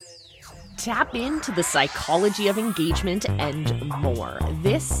Tap into the psychology of engagement and more.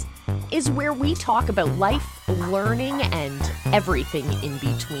 This is where we talk about life, learning, and everything in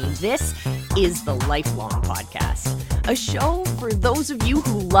between. This is the Lifelong Podcast, a show for those of you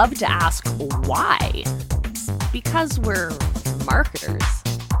who love to ask why. It's because we're marketers.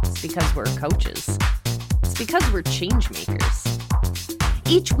 It's because we're coaches. It's because we're change makers.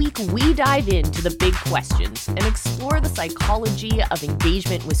 Each week, we dive into the big questions and explore the psychology of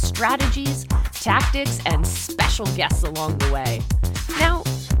engagement with strategies, tactics, and special guests along the way. Now,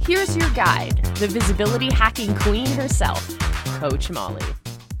 here's your guide, the visibility hacking queen herself, Coach Molly.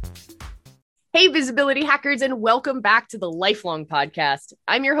 Hey, visibility hackers, and welcome back to the Lifelong Podcast.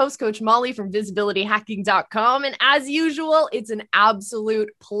 I'm your host, Coach Molly from visibilityhacking.com. And as usual, it's an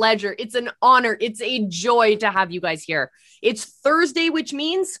absolute pleasure. It's an honor. It's a joy to have you guys here. It's Thursday, which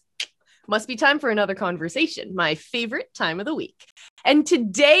means must be time for another conversation, my favorite time of the week. And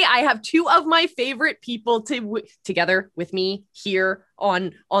today I have two of my favorite people together with me here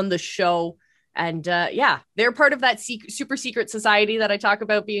on the show. And they're part of that super secret society that I talk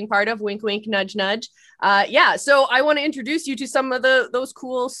about being part of. Wink, wink, nudge, nudge. So I want to introduce you to some of those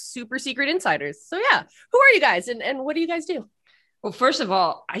cool super secret insiders. So yeah, who are you guys and what do you guys do? Well, first of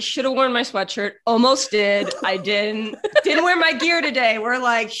all, I should have worn my sweatshirt. Almost did. I didn't wear my gear today. We're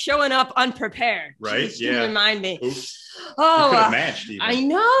like showing up unprepared. Right? Jeez, yeah. Remind me. Oops. Oh, could have matched even. I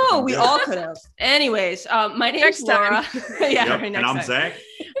know. We all could have. Anyways, my name's Laura. And I'm Zach.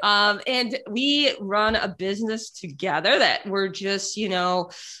 And we run a business together that we're just,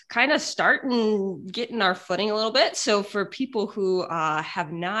 kind of getting our footing a little bit. So for people who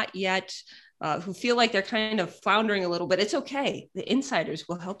have not yet who feel like they're kind of floundering a little bit, it's okay. The insiders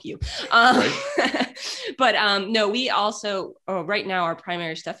will help you. But no, we also, right now, our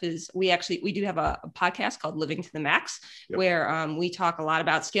primary stuff is we do have a podcast called Living to the Max, where we talk a lot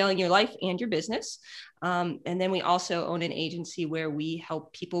about scaling your life and your business. And then we also own an agency where we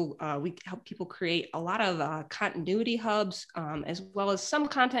help people create a lot of continuity hubs, as well as some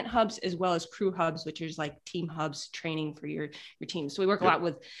content hubs, as well as crew hubs, which is like team hubs, training for your team. So we work a lot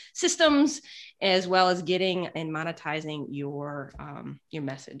with systems, as well as getting and monetizing your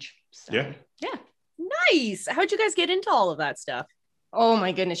message. So, yeah. Nice. How'd you guys get into all of that stuff? Oh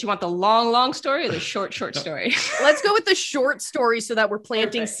my goodness. You want the long story or the short story? Let's go with the short story so that we're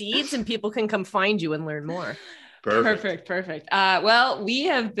planting seeds and people can come find you and learn more. Perfect. Well, we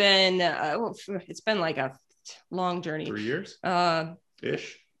have been, it's been like a long journey. 3 years?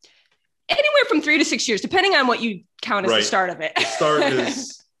 Ish. Anywhere from 3 to 6 years, depending on what you count as the start of it. The start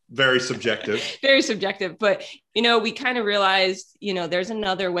is very subjective. Very subjective. But, we kind of realized, there's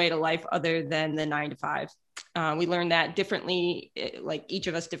another way to life other than the 9 to 5. We learned that differently, like each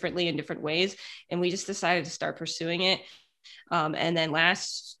of us differently in different ways. And we just decided to start pursuing it. And then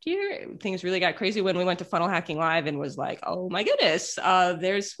last year, things really got crazy when we went to Funnel Hacking Live and was like, oh my goodness,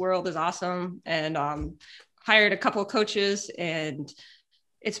 this world is awesome. And hired a couple of coaches, and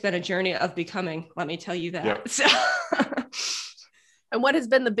it's been a journey of becoming, let me tell you that. Yep. So and what has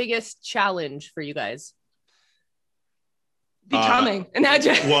been the biggest challenge for you guys? Becoming. A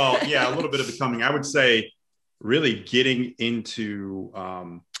little bit of becoming. I would say really getting into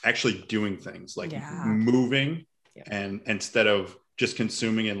actually doing things like moving and instead of just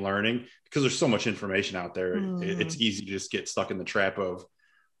consuming and learning, because there's so much information out there. It's easy to just get stuck in the trap of,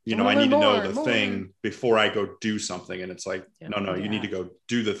 I need to know the thing before I go do something. And it's like, no, you need to go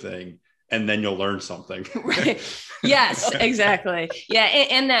do the thing. And then you'll learn something. Right. Yes, exactly. Yeah.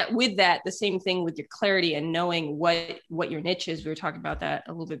 And that with that, the same thing with your clarity and knowing what your niche is. We were talking about that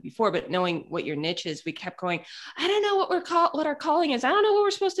a little bit before, but knowing what your niche is, we kept going, I don't know what our calling is. I don't know what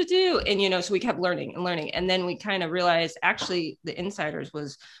we're supposed to do. And, so we kept learning. And then we kind of realized actually the insiders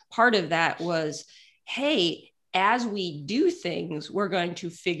was part of that was, hey, as we do things, we're going to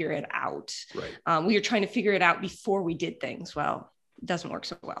figure it out. Right. We were trying to figure it out before we did things. Well, it doesn't work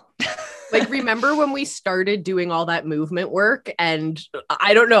so well. Like, remember when we started doing all that movement work? And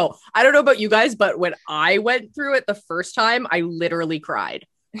I don't know about you guys, but when I went through it the first time, I literally cried.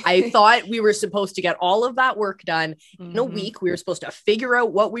 I thought we were supposed to get all of that work done in a week. We were supposed to figure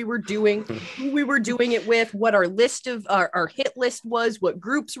out what we were doing, who we were doing it with, what our list of our hit list was, what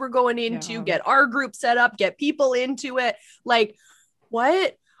groups we're going into, get our group set up, get people into it. Like,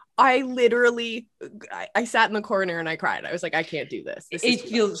 what? I sat in the corner and I cried. I was like, I can't do this. It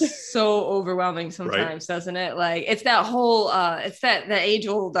feels so overwhelming sometimes, doesn't it? Like it's that whole, it's that age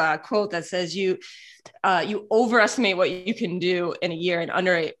old quote that says you overestimate what you can do in a year and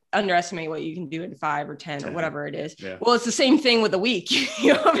underestimate what you can do in 5 or 10 or whatever it is. Yeah. Well, it's the same thing with a week.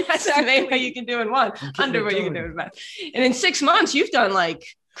 You overestimate what you can do in one, under what you can do in 5. And in 6 months, you've done like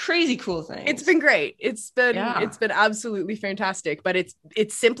crazy cool things. It's been great. It's been absolutely fantastic, but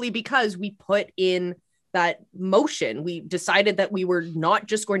it's simply because we put in that motion. We decided that we were not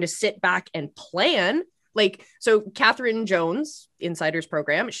just going to sit back and plan. Like, so Catherine Jones, Insiders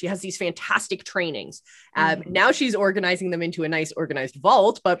program, she has these fantastic trainings. Now she's organizing them into a nice organized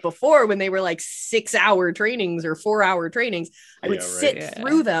vault. But before, when they were like 6-hour trainings or 4-hour trainings, I would sit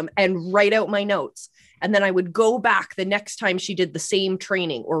through them and write out my notes. And then I would go back the next time she did the same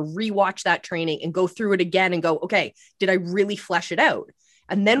training or rewatch that training and go through it again and go, okay, did I really flesh it out?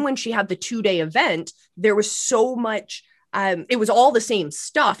 And then when she had the 2-day event, there was so much, it was all the same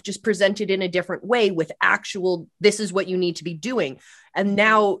stuff, just presented in a different way with actual, this is what you need to be doing. And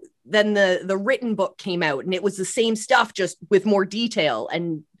now then the written book came out and it was the same stuff, just with more detail.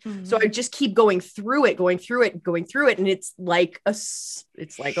 And so I just keep going through it. And it's like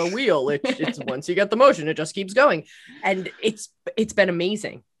a wheel. It's once you get the motion, it just keeps going. And it's been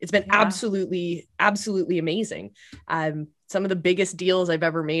amazing. It's been absolutely amazing. Some of the biggest deals I've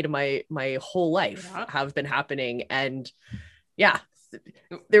ever made in my whole life have been happening. And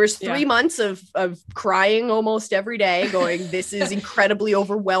there was 3 months of crying almost every day going, this is incredibly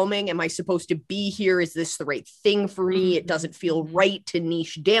overwhelming. Am I supposed to be here? Is this the right thing for me? It doesn't feel right to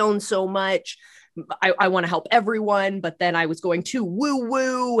niche down so much. I want to help everyone, but then I was going too woo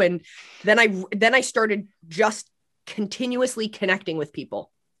woo. And then I started just continuously connecting with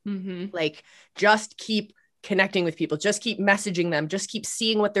people. Like, just keep connecting with people, just keep messaging them, just keep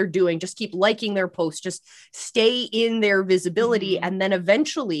seeing what they're doing, just keep liking their posts, just stay in their visibility. And then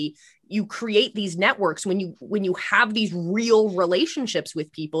eventually you create these networks. When you have these real relationships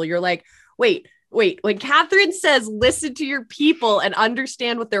with people, you're like, wait, when Catherine says, listen to your people and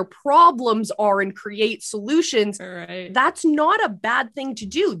understand what their problems are and create solutions, that's not a bad thing to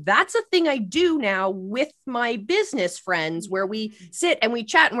do. That's a thing I do now with my business friends, where we sit and we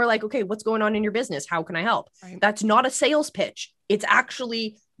chat and we're like, okay, what's going on in your business? How can I help? That's not a sales pitch. It's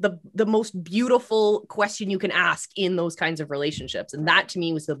actually the most beautiful question you can ask in those kinds of relationships. And that to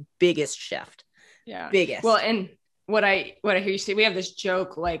me was the biggest shift. Biggest. Well, and what I hear you say, we have this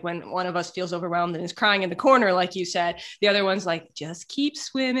joke, like when one of us feels overwhelmed and is crying in the corner, like you said, the other one's like, just keep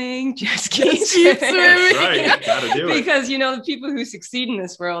swimming, just keep swimming. That's right. Gotta do it. Because, the people who succeed in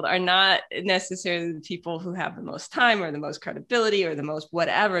this world are not necessarily the people who have the most time or the most credibility or the most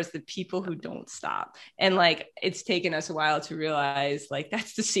whatever. It's the people who don't stop. And like, it's taken us a while to realize, like,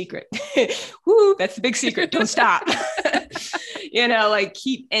 that's the secret. Woo, that's the big secret. Don't stop. Like,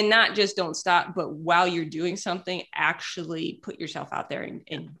 keep, and not just don't stop, but while you're doing something, actually put yourself out there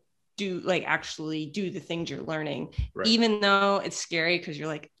and do, like, actually do the things you're learning, even though it's scary, because you're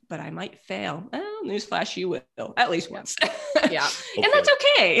like, but I might fail. Well, newsflash, you will, at least once. And that's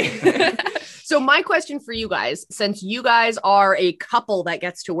okay. So my question for you guys, since you guys are a couple that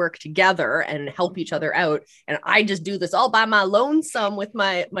gets to work together and help each other out, and I just do this all by my lonesome with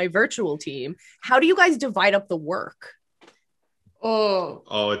my virtual team, how do you guys divide up the work?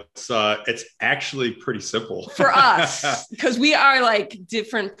 It's actually pretty simple for us, because we are like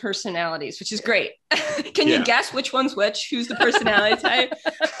different personalities, which is great. Can you guess which one's which? Who's the personality type?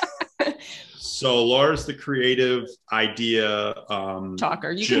 So Laura's the creative idea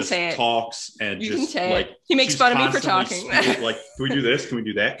talker. You can say it. Talks and you just can say like it. He makes fun of me for talking. Like, can we do this? Can we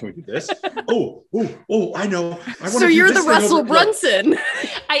do that? Can we do this? Oh! I know. So you're the Russell Brunson.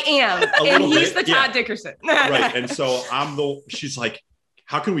 I am, and he's the Todd Dickerson. Right, and so she's like,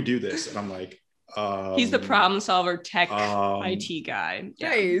 how can we do this? And I'm like, he's the problem solver, tech, IT guy.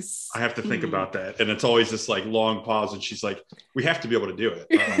 Nice. I have to think about that. And it's always this like long pause. And she's like, we have to be able to do it.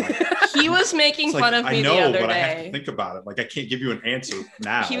 And I'm like, he was making fun of me the other day. I have to think about it. Like, I can't give you an answer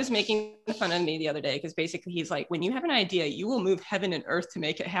now. He was making fun of me the other day because basically he's like, when you have an idea, you will move heaven and earth to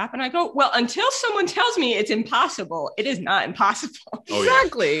make it happen. I go, well, until someone tells me it's impossible, it is not impossible.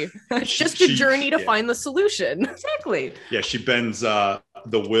 Exactly. It's just a journey to find the solution. Exactly. Yeah, she bends the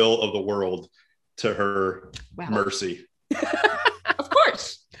will of the world to her mercy. Of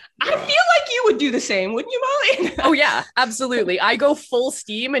course. I feel like you would do the same, wouldn't you, Molly? Oh, yeah, absolutely. I go full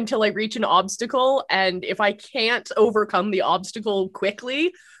steam until I reach an obstacle. And if I can't overcome the obstacle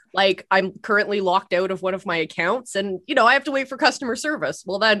quickly, like I'm currently locked out of one of my accounts and, I have to wait for customer service.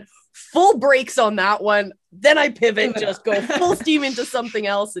 Well, then full brakes on that one. Then I pivot, just go full steam into something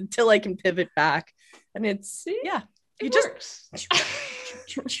else until I can pivot back. And it's, it works.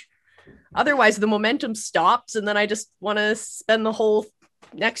 Otherwise, the momentum stops, and then I just want to spend the whole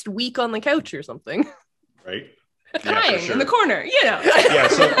next week on the couch or something. Right. Crying in the corner,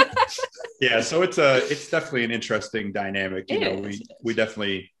 So it's definitely an interesting dynamic. We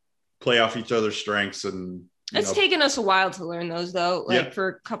definitely play off each other's strengths and It's taken us a while to learn those, though. Like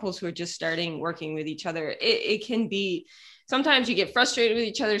for couples who are just starting working with each other, it can be, sometimes you get frustrated with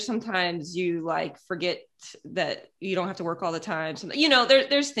each other. Sometimes you like forget that you don't have to work all the time. So,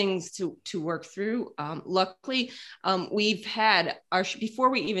 there's things to work through. Luckily, we've had before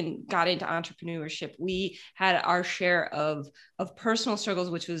we even got into entrepreneurship, we had our share of personal struggles,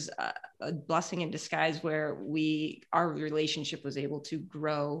 which was a blessing in disguise, where our relationship was able to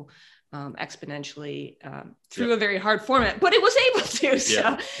grow exponentially through a very hard format, but it was able to.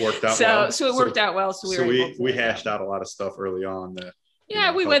 So worked out well. So it worked out well. So we hashed out a lot of stuff early on.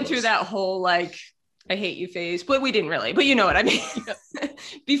 That we went through that whole like I hate you phase, but we didn't really. But you know what I mean.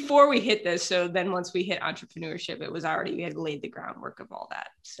 Before we hit this, so then once we hit entrepreneurship, it was already, we had laid the groundwork of all that.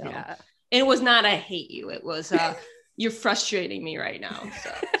 So and it was not I hate you. It was you're frustrating me right now.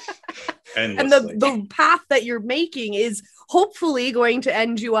 So. And the path that you're making is hopefully going to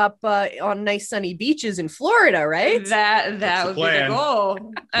end you up on nice sunny beaches in Florida, right? That would be the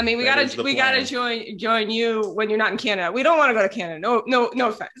goal. I mean, we gotta join you when you're not in Canada. We don't want to go to Canada. No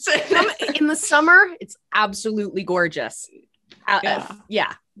offense. In the summer, it's absolutely gorgeous.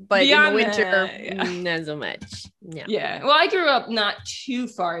 But beyond in the winter, not so much. Yeah. Well, I grew up not too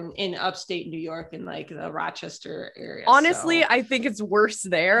far in upstate New York, in like the Rochester area. Honestly, I think it's worse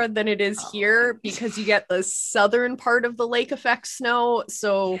there than it is here, because you get the southern part of the lake effect snow.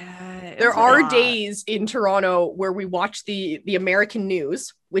 So there are days in Toronto where we watch the American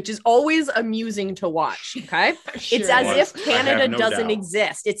news, which is always amusing to watch. Okay. It's as if Canada doesn't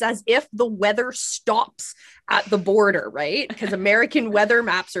exist. It's as if the weather stops at the border, right? Because American weather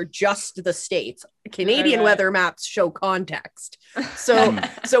maps are just the states. Canadian weather maps show context. So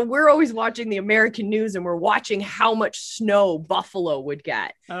we're always watching the American news, and we're watching how much snow Buffalo would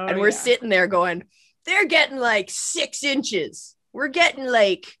get. And we're sitting there going, they're getting like 6 inches. We're getting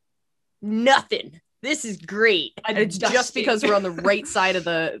like nothing. This is great. And it's just because we're on the right side of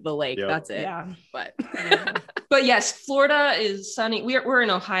the lake. Yep. That's it. Yeah. But yes, Florida is sunny. We're in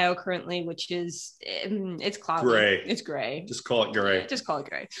Ohio currently, which is, it's cloudy. Gray. It's gray. Just call it gray. Just call it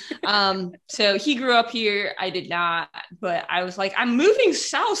gray. So he grew up here. I did not, but I was like, I'm moving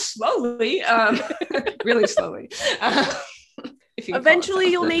south slowly, really slowly.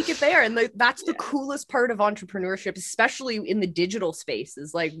 Eventually you'll make it there. And that's the coolest part of entrepreneurship, especially in the digital space,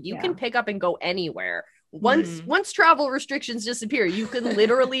 is like you can pick up and go anywhere. Once travel restrictions disappear, you can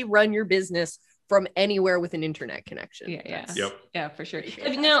literally run your business from anywhere with an internet connection. Yeah, for sure.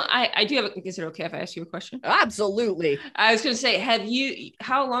 No, I do have is it okay if I ask you a question? Absolutely. I was going to say,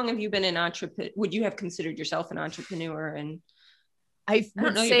 how long have you been an entrepreneur? Would you have considered yourself an entrepreneur? And I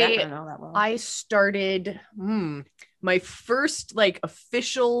would say I started my first like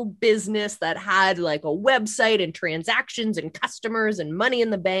official business that had like a website and transactions and customers and money in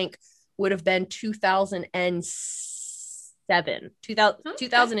the bank would have been 2006.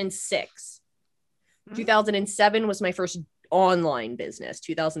 2007 was my first online business.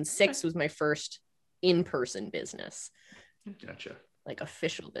 2006 was my first in-person business. Gotcha. Like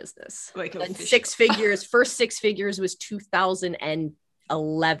official business. Like and official. 6 figures. First 6 figures was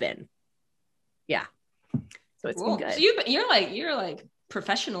 2011. Yeah. So it's been good. So you're like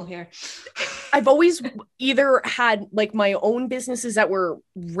professional here. I've always either had like my own businesses that were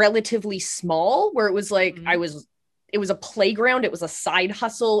relatively small, where it was like it was a playground. It was a side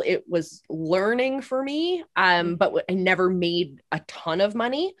hustle. It was learning for me. But I never made a ton of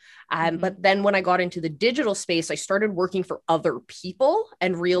money. But then when I got into the digital space, I started working for other people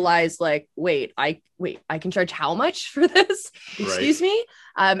and realized like, wait, I can charge how much for this? Excuse me.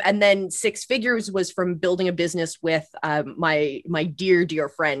 And then 6 figures was from building a business with my dear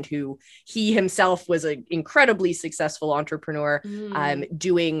friend, who he himself was an incredibly successful entrepreneur,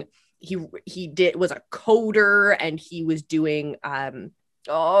 he was a coder, and he was doing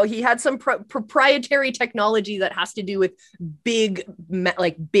he had some proprietary technology that has to do with big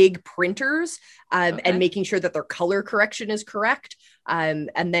printers and making sure that their color correction is correct.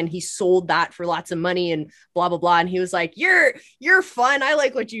 And then he sold that for lots of money and blah, blah, blah. And he was like, you're fun. I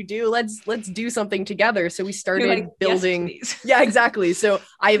like what you do. Let's do something together. So we started building. Yes, yeah, exactly. So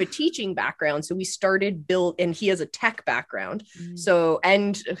I have a teaching background. So we started and he has a tech background. So,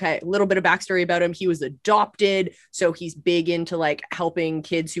 a little bit of backstory about him. He was adopted. So he's big into like helping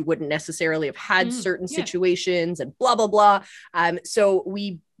kids who wouldn't necessarily have had certain situations and blah, blah, blah. So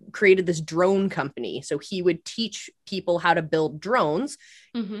we created this drone company. So he would teach people how to build drones.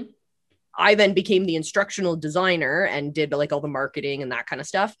 I then became the instructional designer and did like all the marketing and that kind of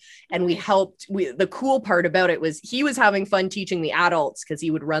stuff. And the cool part about it was he was having fun teaching the adults because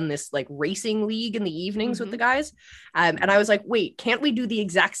he would run this like racing league in the evenings with the guys. And I was like, wait, can't we do the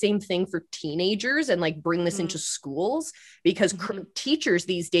exact same thing for teenagers and like bring this into schools? Because teachers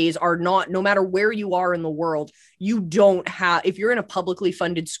these days are not, no matter where you are in the world, you don't have, if you're in a publicly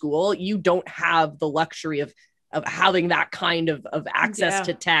funded school, you don't have the luxury of having that kind of access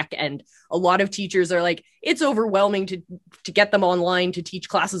to tech. And a lot of teachers are like, it's overwhelming to get them online to teach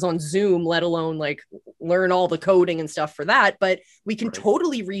classes on Zoom, let alone like learn all the coding and stuff for that. But we can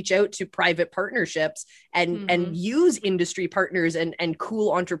totally reach out to private partnerships and use industry partners and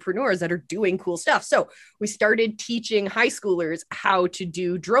cool entrepreneurs that are doing cool stuff. So we started teaching high schoolers how to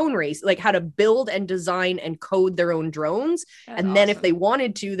do drone race, like how to build and design and code their own drones. That's and then awesome. If they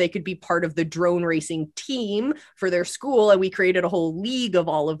wanted to, they could be part of the drone racing team for their school. And we created a whole league of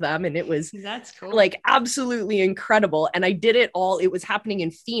all of them. And it was that's cool. Like absolutely incredible. And I did it all. It was happening in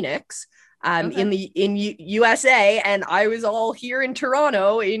Phoenix, in USA. And I was all here in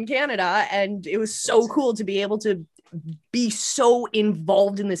Toronto in Canada. And it was so cool to be able to be so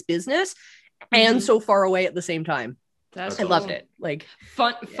involved in this business and so far away at the same time. I loved it. Like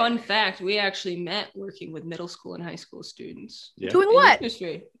fun fact, we actually met working with middle school and high school students. Doing what?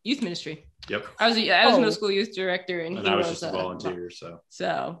 Youth ministry. Yep. I was middle school youth director, and I was just a volunteer.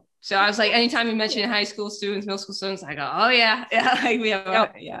 So I was like, anytime you mention high school students, middle school students, I go, oh yeah, like we have,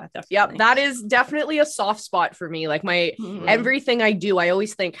 definitely. Yep, that is definitely a soft spot for me. Like my everything I do, I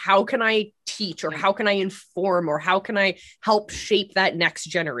always think, how can I teach, or how can I inform, or how can I help shape that next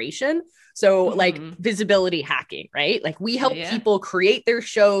generation? So like visibility hacking, right? Like we help people create their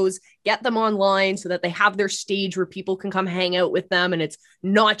shows, get them online so that they have their stage where people can come hang out with them. And it's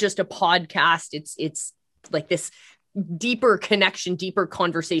not just a podcast. It's like this deeper connection, deeper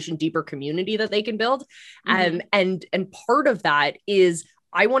conversation, deeper community that they can build. And part of that is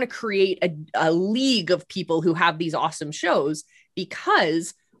I want to create a league of people who have these awesome shows,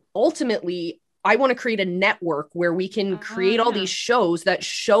 because ultimately I want to create a network where we can create all these shows that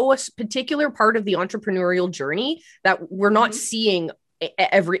show us particular part of the entrepreneurial journey that we're not seeing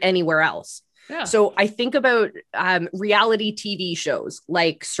anywhere else. Yeah. So I think about reality TV shows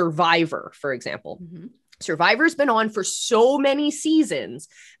like Survivor, for example. Survivor's been on for so many seasons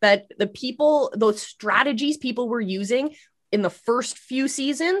that those strategies people were using in the first few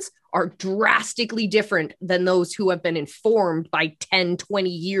seasons are drastically different than those who have been informed by 10, 20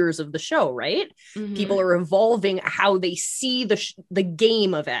 years of the show, right? People are evolving how they see the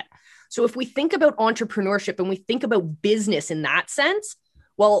game of it. So if we think about entrepreneurship and we think about business in that sense,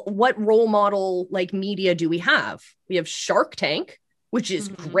 well, what role model like media do we have? We have Shark Tank, which is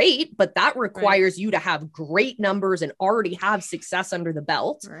great, but that requires you to have great numbers and already have success under the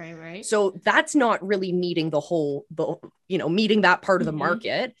belt. Right. So that's not really meeting meeting that part of the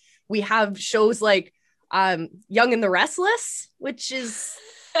market. We have shows like Young and the Restless, which is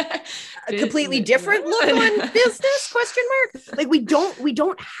a completely different look on business, ? Like we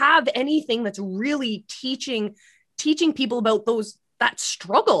don't have anything that's really teaching people about that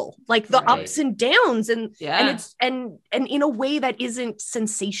struggle, like the ups and downs and it's and in a way that isn't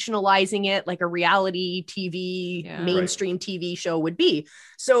sensationalizing it like a reality TV mainstream TV show would be.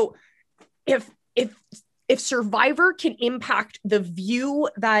 So if Survivor can impact the view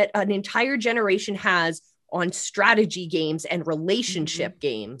that an entire generation has on strategy games and relationship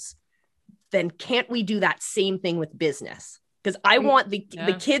games, then can't we do that same thing with business? Because I want the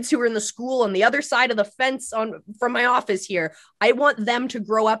kids who are in the school on the other side of the fence from my office here, I want them to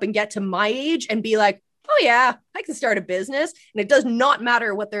grow up and get to my age and be like, oh yeah, I can start a business. And it does not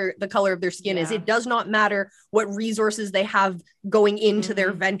matter what the color of their skin is. It does not matter what resources they have going into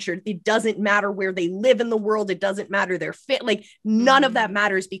their venture. It doesn't matter where they live in the world. It doesn't matter their fit. Like none of that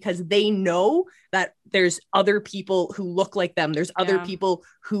matters, because they know that there's other people who look like them. There's other people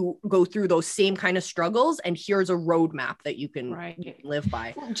who go through those same kind of struggles. And here's a roadmap that you can live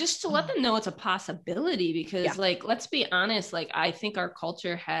by. Well, just to let them know it's a possibility, because like, let's be honest, like I think our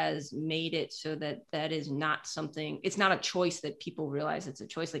culture has made it so that is not something, it's not a choice that people realize it's a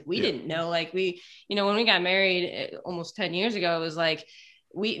choice. Like we didn't know, like when we got married almost 10 years ago, it was like,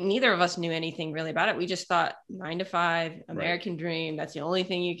 neither of us knew anything really about it. We just thought 9 to 5 American dream. That's the only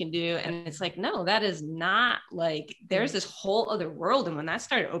thing you can do. And it's like, no, that is not, like, there's this whole other world. And when that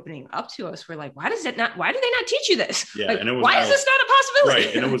started opening up to us, we're like, why do they not teach you this? Yeah. Like, And it was why is this not a possibility?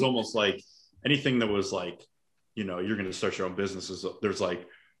 Right. And it was almost like anything that was like, you're going to start your own businesses. There's like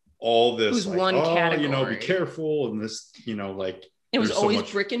all this, like, one category. be careful. And this, like, It was always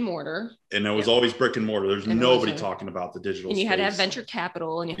brick and mortar. And it was always brick and mortar. There's nobody talking about the digital And you space. had to have venture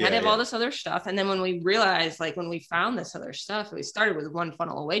capital and you had to have all this other stuff. And then when we realized, like when we found this other stuff, we started with one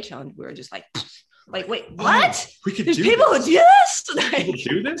funnel away challenge. We were just like, wait, what? We could There's do people this. who do this? People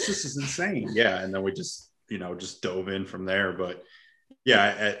do this? This is insane. Yeah. And then we just dove in from there. But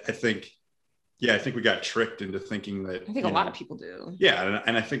yeah, I think we got tricked into thinking that. I think a lot of people do. Yeah.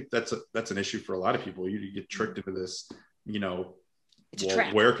 And I think that's an issue for a lot of people. You get tricked into this, it's a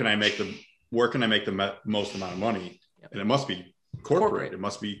trap. Where can I make the most amount of money? Yep. And it must be corporate. It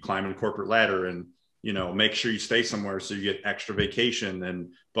must be climbing the corporate ladder and, make sure you stay somewhere so you get extra vacation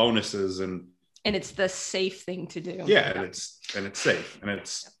and bonuses and it's the safe thing to do. Yeah. And it's safe and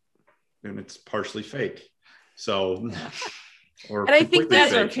it's partially fake. So, and I think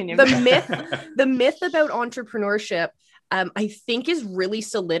that's our opinion. The myth about entrepreneurship, I think is really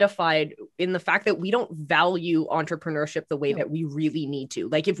solidified in the fact that we don't value entrepreneurship the way that we really need to.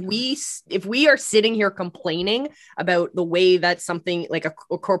 Like if we are sitting here complaining about the way that something like a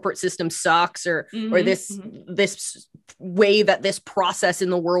corporate system sucks or this way that this process in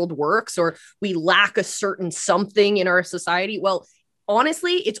the world works, or we lack a certain something in our society, well,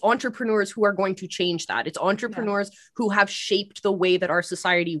 honestly, it's entrepreneurs who are going to change that. It's entrepreneurs who have shaped the way that our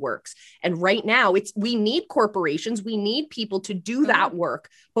society works. And right now we need corporations. We need people to do that work,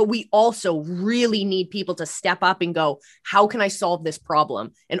 but we also really need people to step up and go, how can I solve this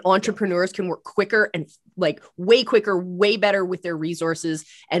problem? And entrepreneurs can work quicker and like way quicker, way better with their resources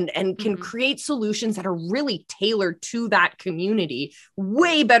and can create solutions that are really tailored to that community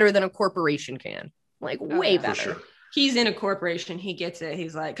way better than a corporation can. Like way better. For sure. He's in a corporation. He gets it.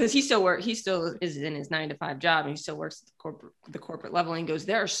 He's like, because he still is in his 9-to-5 job and he still works at the corporate level, and goes,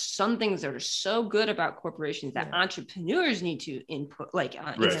 there are some things that are so good about corporations that entrepreneurs need to input,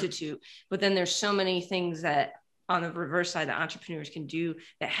 institute. But then there's so many things that on the reverse side that entrepreneurs can do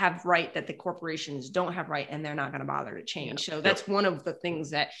that have right that the corporations don't have right, and they're not going to bother to change. So that's one of the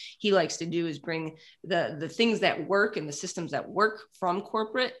things that he likes to do, is bring the things that work and the systems that work from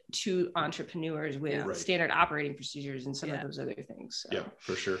corporate to entrepreneurs with standard operating procedures and some of those other things. So. Yeah,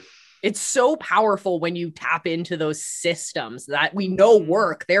 for sure. It's so powerful when you tap into those systems that we know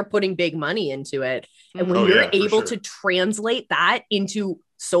work. They're putting big money into it. And when you're able to translate that into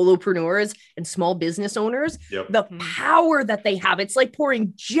solopreneurs and small business owners, the power that they have, it's like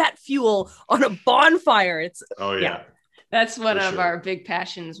pouring jet fuel on a bonfire. That's one of our big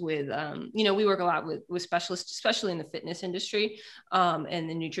passions with, we work a lot with specialists, especially in the fitness industry and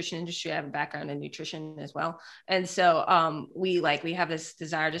the nutrition industry. I have a background in nutrition as well. And so we have this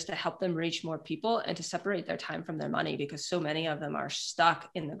desire just to help them reach more people and to separate their time from their money, because so many of them are stuck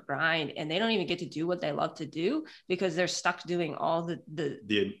in the grind and they don't even get to do what they love to do because they're stuck doing all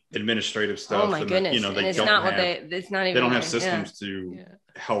the administrative stuff. Oh my goodness. And it's not even, they don't have systems to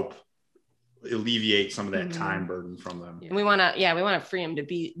help alleviate some of that time burden from them. And we want to free them to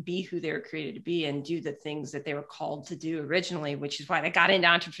be who they were created to be and do the things that they were called to do originally, which is why they got into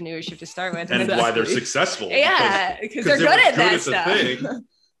entrepreneurship to start with. And why they're successful. Because they're good at that stuff.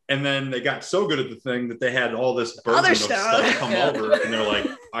 And then they got so good at the thing that they had all this burden of stuff come over, and they're like,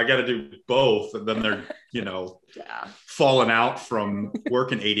 I got to do both. And then they're, falling out from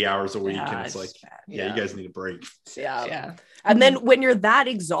working 80 hours a week. And it's like, you guys need a break. Yeah. And then when you're that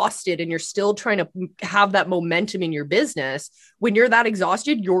exhausted and you're still trying to have that momentum in your business, when you're that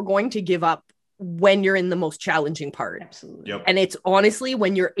exhausted, you're going to give up when you're in the most challenging part. Absolutely. Yep. And it's honestly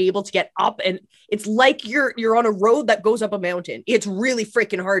when you're able to get up, and it's like you're on a road that goes up a mountain. It's really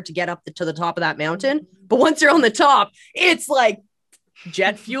freaking hard to get up to the top of that mountain. But once you're on the top, it's like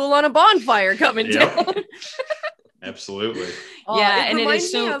jet fuel on a bonfire coming down. Absolutely. It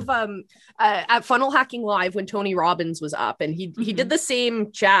reminds me of at Funnel Hacking Live when Tony Robbins was up, and he did the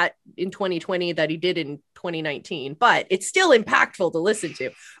same chat in 2020 that he did in 2019, but it's still impactful to listen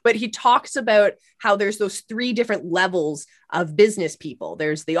to. But he talks about how there's those 3 different levels of business people.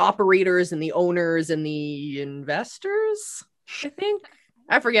 There's the operators and the owners and the investors, I think.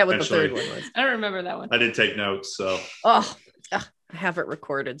 I forget what the third one was. I don't remember that one. I did take notes, so. I have it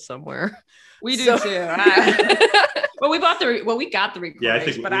recorded somewhere. We do too. Well, we got the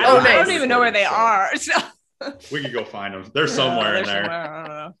recordings, but I don't even know where they are. So. We could go find them. They're somewhere in there. I don't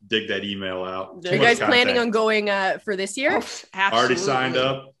know. Dig that email out. Are you guys planning on going for this year? Absolutely. Already signed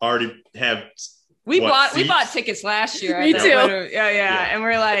up. Already have. We bought tickets last year. Me too. Yeah. And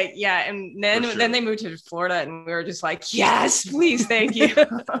we're like, and then they moved to Florida, and we were just like, yes, please, thank you.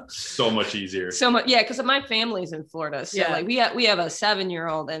 So much easier. So much, because my family's in Florida, so like we have a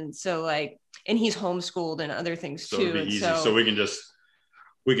 7-year-old, and so like, and he's homeschooled and other things too. It'd be easy. So we can just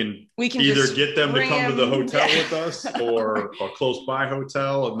we can either just get them to come to the hotel yeah. with us or a close by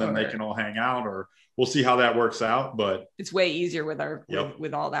hotel, and then they can all hang out, or we'll see how that works out. But it's way easier with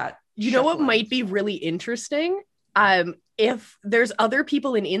with all that. You know what might be really interesting? If there's other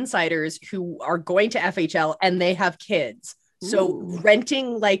people in Insiders who are going to FHL and they have kids. So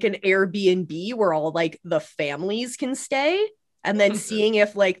renting like an Airbnb where all like the families can stay, and then seeing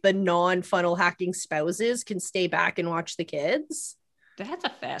if like the non-funnel hacking spouses can stay back and watch the kids. That's a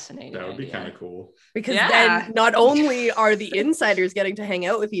fascinating That would be kind of cool. Because then not only are the insiders getting to hang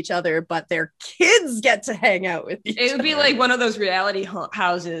out with each other, but their kids get to hang out with each other. It would be like one of those reality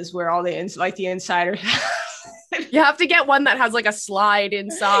houses where all the insiders. You have to get one that has like a slide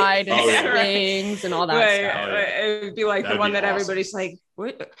inside and things and all that stuff. It would be like That'd the one that awesome. Everybody's like,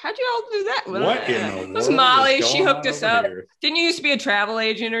 how'd you all do that? What in the world? It was Molly. She hooked us up. Here? Didn't you used to be a travel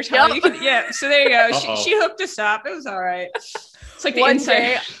agent or something? Yep. So there you go. She hooked us up. It was all right. It's like the one insider.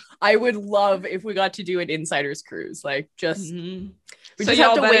 Day, I would love if we got to do an insiders cruise. Like just we just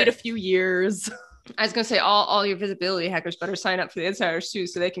have to wait a few years. I was gonna say all your visibility hackers better sign up for the insiders too,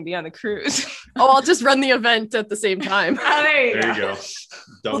 so they can be on the cruise. I'll just run the event at the same time. There you go.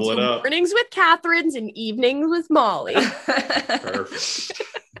 Double it up. Mornings with Catherine's and evenings with Molly. Perfect.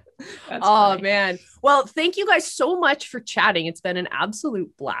 Funny. Man. Well, thank you guys so much for chatting. It's been an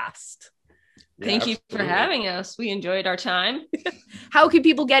absolute blast. Thank you for having us. We enjoyed our time. How can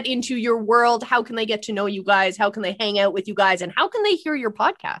people get into your world? How can they get to know you guys? How can they hang out with you guys? And how can they hear your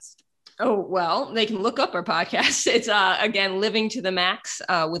podcast? Oh, well, they can look up our podcast. It's, again, Living to the Max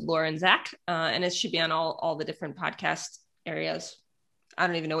with Laura and Zach. And it should be on all the different podcast areas. I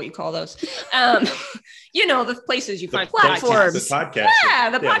don't even know what you call those. The places you find platforms. The podcast. Yeah,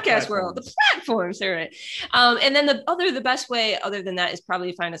 the podcast world, the platforms. They're right. And then the best way other than that is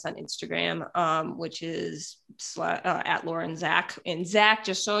probably find us on Instagram, which is at Laura and Zach. And Zach,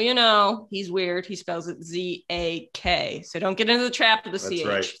 just so you know, he's weird. He spells it Z-A-K. So don't get into the trap of the C-H.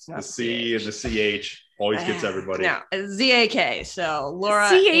 That's right. The C and the C-H. Always gets everybody. No, Z-A-K. So Laura.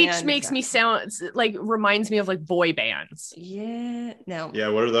 C-H makes me sound like reminds me of like boy bands. Yeah. No. Yeah.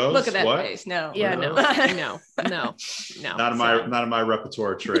 What are those? Look at that face. No. Yeah. No. Not in my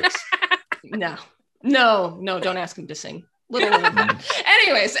repertoire of tricks. No. Don't ask him to sing.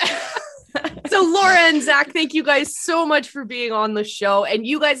 Anyways. So Laura and Zach, thank you guys so much for being on the show. And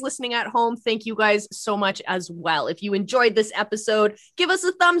you guys listening at home, thank you guys so much as well. If you enjoyed this episode, give us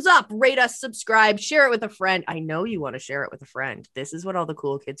a thumbs up, rate us, subscribe, share it with a friend. I know you want to share it with a friend. This is what all the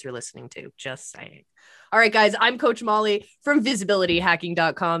cool kids are listening to. Just saying. All right, guys, I'm Coach Molly from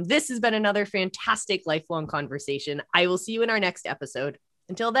visibilityhacking.com. This has been another fantastic lifelong conversation. I will see you in our next episode.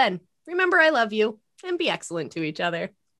 Until then, remember I love you and be excellent to each other.